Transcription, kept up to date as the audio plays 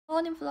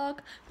morning vlog.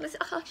 But it's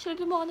actually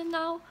the morning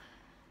now.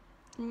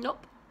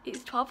 Nope,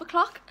 it's 12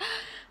 o'clock.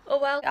 Oh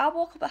well, I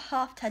woke up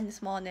at 10:30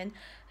 this morning.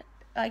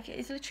 Like,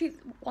 it's literally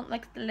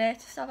like the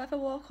latest I've ever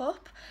woke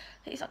up.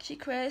 It's actually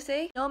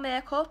crazy. No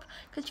makeup,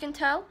 because you can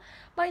tell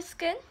my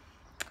skin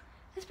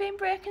has been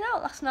breaking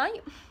out last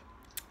night.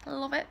 I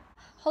love it.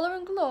 Hollow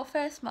and Glow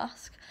face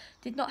mask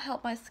did not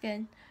help my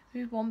skin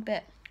with one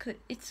bit, because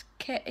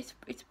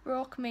it's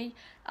broke me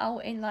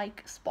out in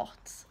like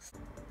spots.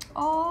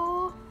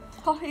 Oh,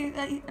 I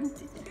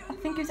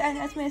think it was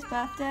Esme's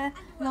birthday,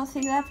 and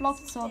obviously their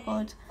vlogs are so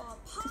good.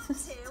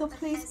 So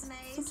please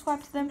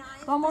subscribe to them.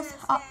 We're almost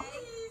at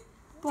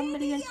 1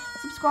 million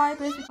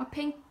subscribers. A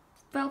pink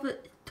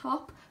velvet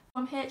top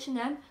from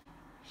H&M.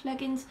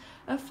 Leggings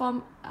are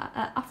from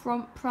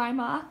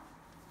Primark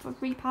for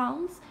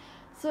 £3.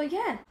 So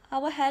yeah,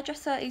 our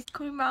hairdresser is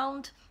coming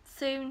round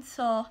soon,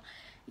 so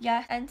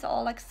yeah, ends are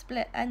all like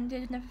split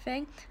ended and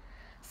everything.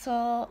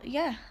 So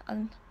yeah,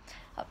 and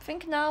I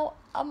think now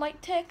I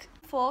might take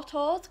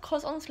photos,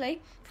 because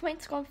honestly for my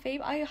Instagram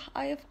feed I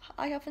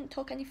haven't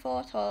took any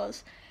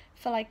photos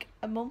for like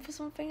a month or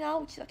something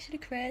now, which is actually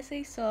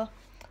crazy. So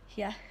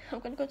yeah, I'm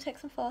gonna go take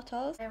some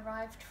photos. I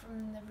arrived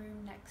from the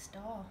room next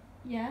door.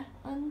 Yeah,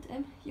 and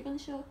you're gonna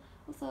show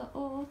us the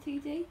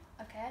OOTD.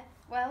 Okay,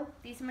 well,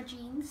 these are my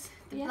jeans.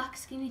 The black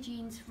skinny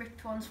jeans,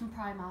 ripped ones from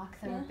Primark.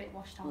 They're a bit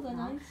washed out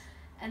now. Nice.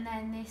 And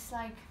then this,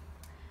 like,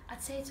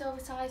 I'd say it's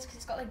oversized because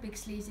it's got like big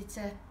sleeves. It's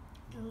a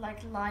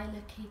like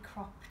lilac-y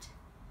cropped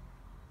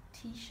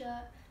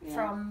t-shirt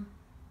from,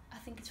 I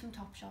think it's from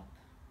Topshop.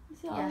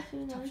 Yeah,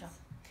 really Topshop. Nice.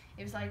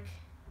 It was like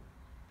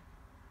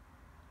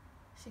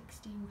 £16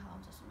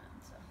 or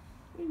something. So.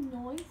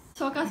 Really nice.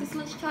 So guys, it's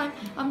lunchtime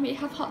and we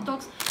have hot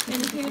dogs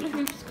in the hula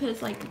hoops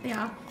because like they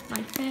are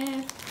my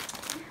fave.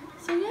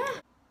 So yeah.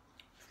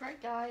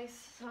 Right guys,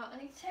 so I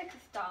need to take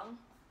this down.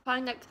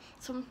 Find like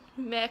some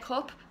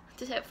makeup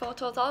to take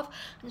photos of,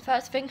 and the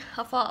first thing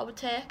I thought I would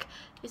take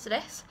is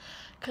this,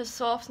 because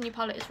so often your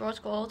palette is rose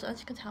gold, and as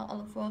you can tell I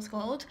love rose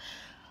gold.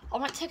 I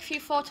might take a few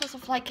photos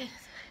of like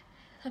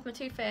my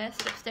Too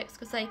Faced lipsticks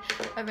because they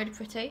are really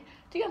pretty.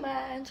 Do you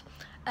mind?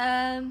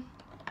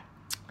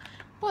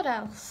 What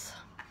else?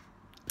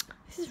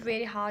 This is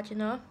really hard, you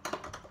know.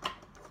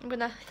 I'm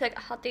gonna like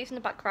add these in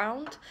the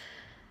background.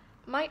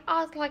 Might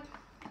add like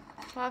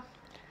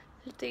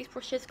these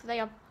brushes because they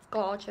are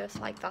gorgeous.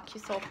 Like that's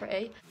just so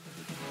pretty.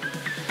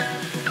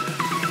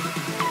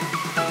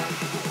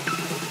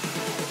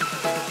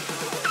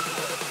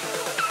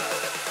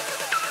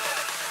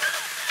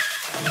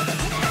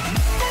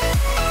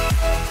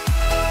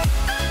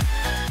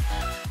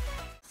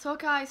 So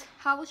guys,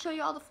 I will show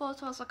you all the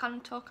photos I kind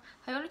of took.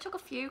 I only took a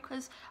few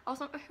because I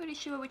wasn't really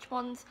sure which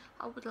ones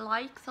I would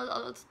like, so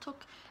I just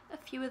took a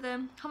few of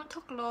them. I haven't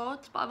took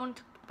loads, but I've only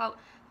took about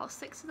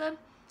 6 of them.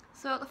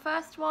 So the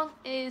first one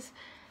is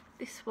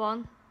this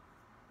one.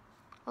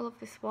 I love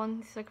this one.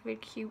 This is like a really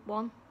cute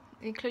one.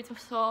 It includes a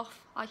soft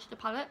eyeshadow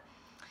palette.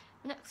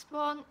 The next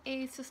one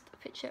is just a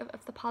picture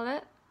of the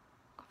palette.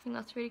 I think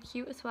that's really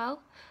cute as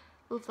well.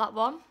 Love that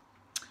one.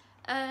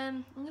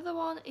 Another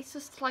one is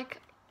just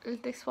like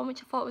this one,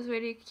 which I thought was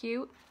really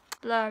cute.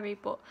 Blurry,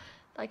 but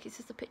like it's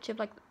just a picture of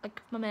like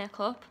my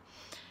makeup.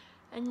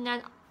 And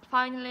then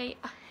finally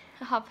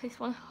I have this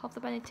one of the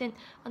Benny tint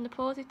and the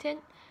Posy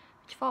tint,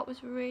 which I thought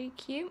was really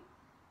cute.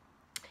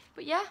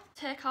 But yeah,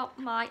 take out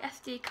my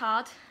SD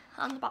card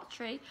and the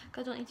battery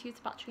because I don't need to use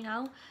the battery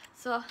now.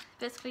 So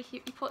basically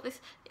you put this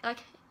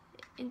like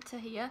into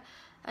here,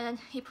 and then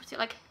you put it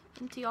like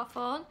into your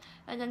phone,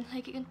 and then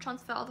like you can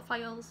transfer all the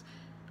files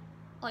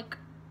like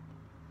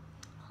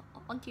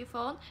onto your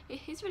phone.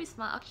 It's really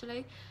smart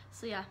actually.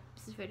 So yeah,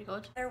 this is really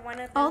good.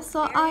 Also,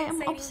 I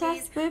am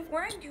obsessed with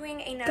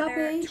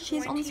Gabby.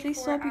 She's honestly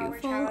so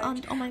beautiful,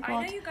 and oh my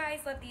god,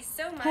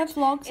 her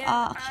vlogs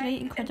are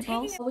actually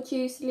incredible. I would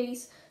use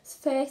these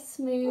face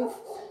smooth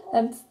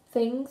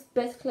things.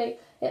 Basically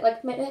it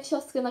like makes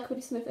your skin like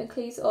really smooth and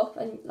cleans up,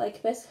 and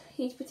like this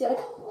you need to put it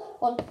like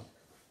on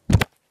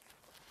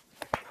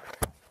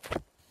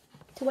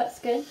to wet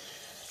skin.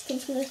 So I'm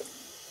just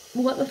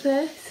gonna wet my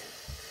face.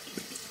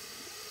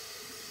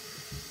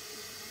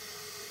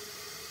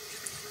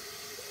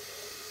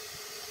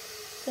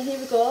 So here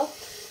we go,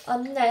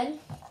 and then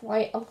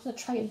right, I'm gonna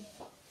try and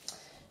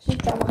just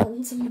dry my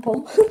hands in my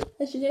bum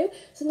as you do.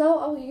 So now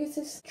I'll use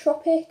this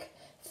Tropic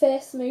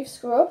Face Smooth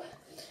Scrub.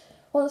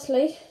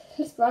 Honestly,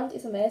 this brand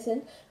is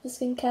amazing for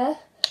skincare.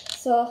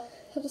 So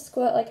I'll just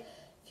squirt like a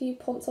few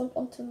pumps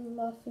onto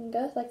my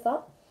finger like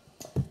that.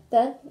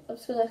 Then I'm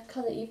just gonna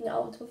kind of even it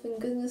out onto my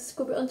fingers and just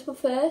scrub it onto my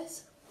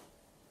face.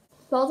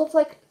 Smells of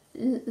like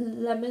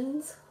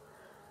lemons.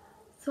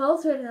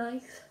 Smells really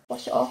nice.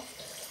 Wash it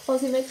off.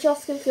 Obviously makes your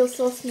skin feel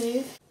so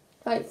smooth.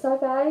 Right, so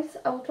guys,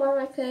 I will dry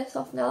my face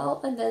off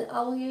now, and then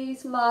I will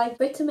use my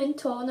vitamin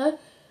toner,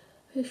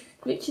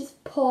 which is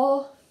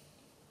pore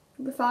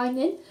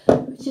refining,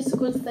 which is a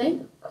good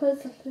thing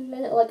because then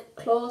it'll like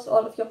close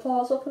all of your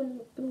pores up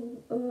and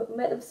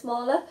make them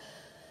smaller.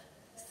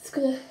 It's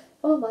gonna,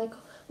 oh my god,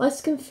 my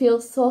skin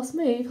feels so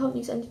smooth. I haven't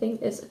used anything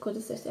as good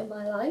as this in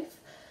my life.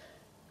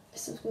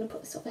 So I'm just going to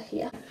put this over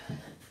here.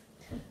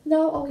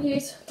 Now I'll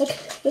use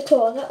the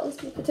toner. I'll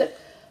just put it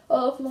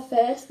all over my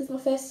face because my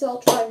face is all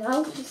dry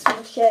now. I'm just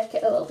going to shake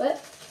it a little bit.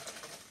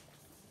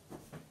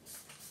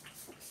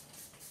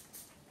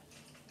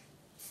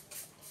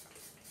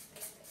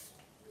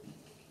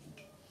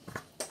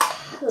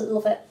 I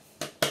love it.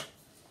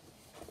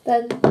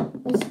 Then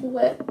I'm just going to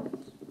wait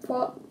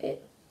for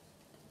it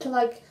to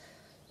like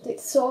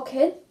soak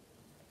in.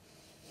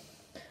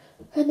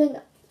 And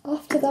then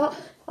after that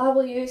I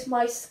will use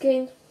my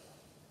Skin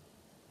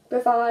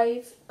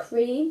Revive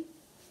cream.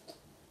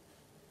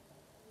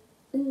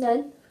 And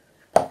then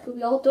we'll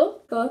be all done.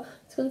 So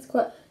it's going to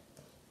put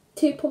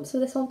 2 pumps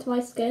of this onto my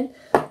skin.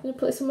 I'm going to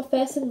put this on my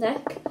face and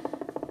neck.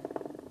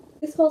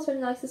 It smells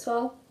really nice as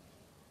well.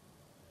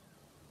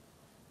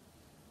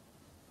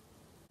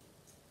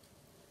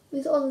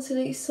 It's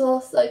honestly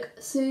so like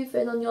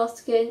soothing on your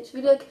skin. It's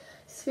really like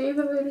smooth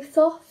and really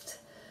soft.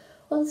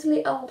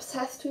 Honestly, I'm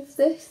obsessed with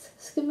this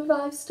Skin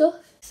Revive stuff.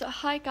 So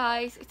hi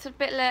guys, it's a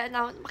bit late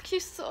now. I'm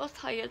actually so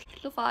tired.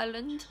 Love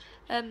Island.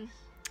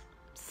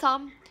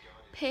 Sam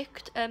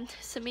picked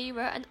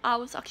Samira and I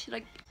was actually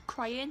like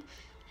crying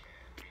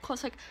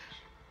because like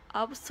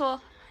I was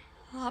so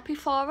happy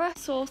for her.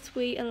 So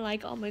sweet and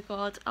like, oh my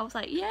god, I was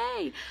like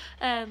yay.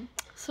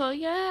 So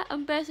yeah,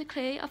 I'm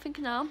basically I think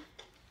now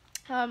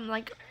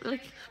like I'm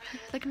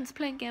just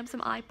playing games on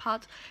my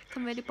iPad because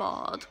I'm really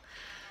bored.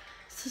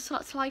 So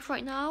that's life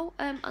right now.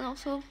 And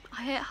also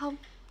I hate how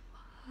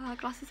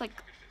glasses like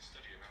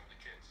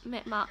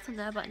make marks on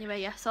there, but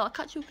anyway, yeah, so I'll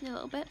catch you up in a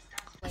little bit.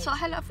 So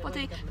hello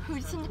everybody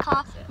who's in the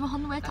car. I'm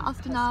on the way to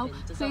Asda now.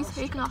 Please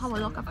ignore how I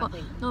look, I've got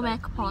no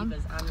makeup on.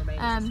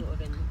 And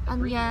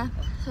yeah,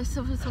 so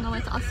it's on the way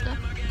to Asda.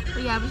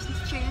 But yeah, we listen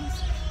to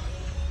tunes.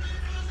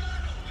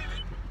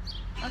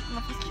 I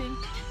love this tune.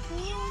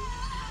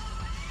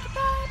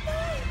 Goodbye,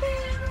 baby,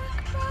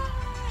 goodbye.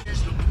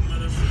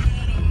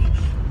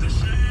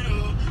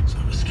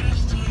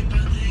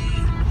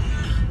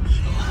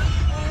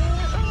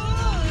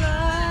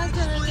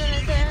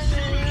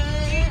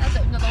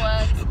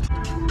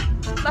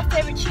 My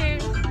favourite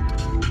tune.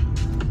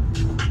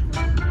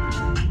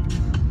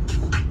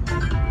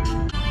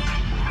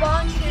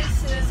 One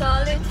kiss is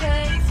all it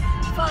takes.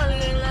 Fall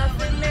in love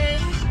with me.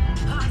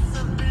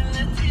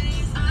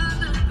 Possibilities. I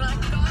look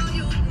like all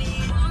you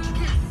need. One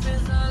kiss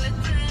is all it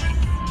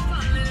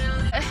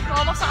takes. We're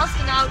almost at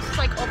Asda now. It's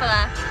like over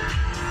there.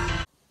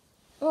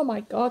 Oh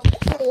my god.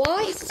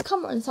 Why is this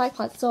camera on this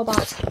iPad so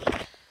bad?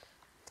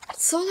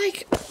 It's so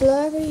like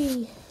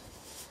blurry.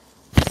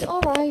 Is it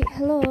alright?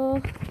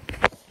 Hello.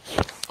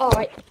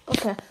 Alright,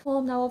 okay.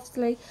 Home now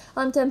obviously.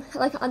 And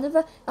like I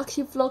never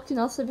actually vlogged in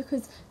Asda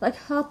because like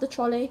I had the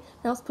trolley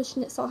and I was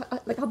pushing it, so I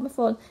like had my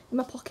phone in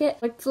my pocket.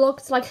 Like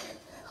vlogged like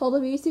all the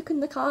music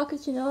in the car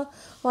because you know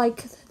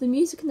like the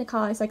music in the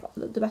car is like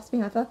the best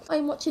thing ever.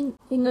 I'm watching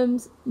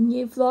Ingham's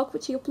new vlog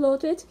which he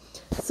uploaded,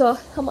 so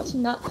I'm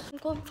watching that. I'm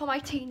going for my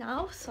tea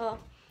now, so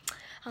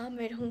I'm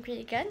really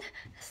hungry again,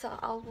 so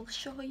I will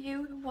show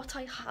you what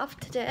I have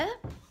today.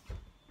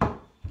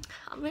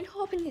 I'm really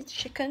hoping it's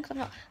chicken because I've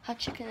not had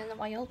chicken in a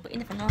while, but you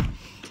never know.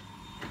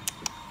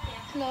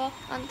 Hello,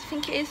 and I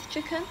think it is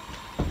chicken.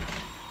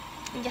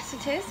 And yes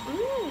it is.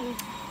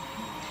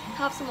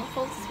 Have some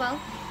waffles as well.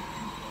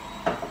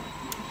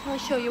 I'll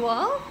show you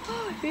all.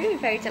 Oh, really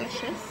very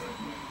delicious.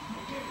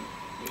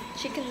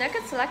 Chicken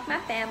nuggets like my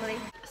family.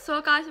 So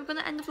guys, I'm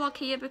gonna end the vlog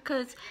here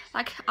because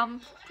like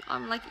I'm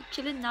like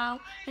chilling now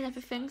and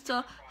everything.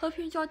 So hope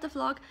you enjoyed the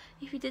vlog.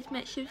 If you did,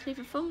 make sure to leave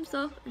a thumbs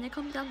up and then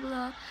comment down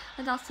below,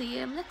 and I'll see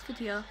you in the next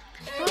video.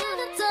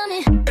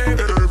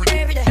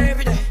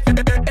 Bye.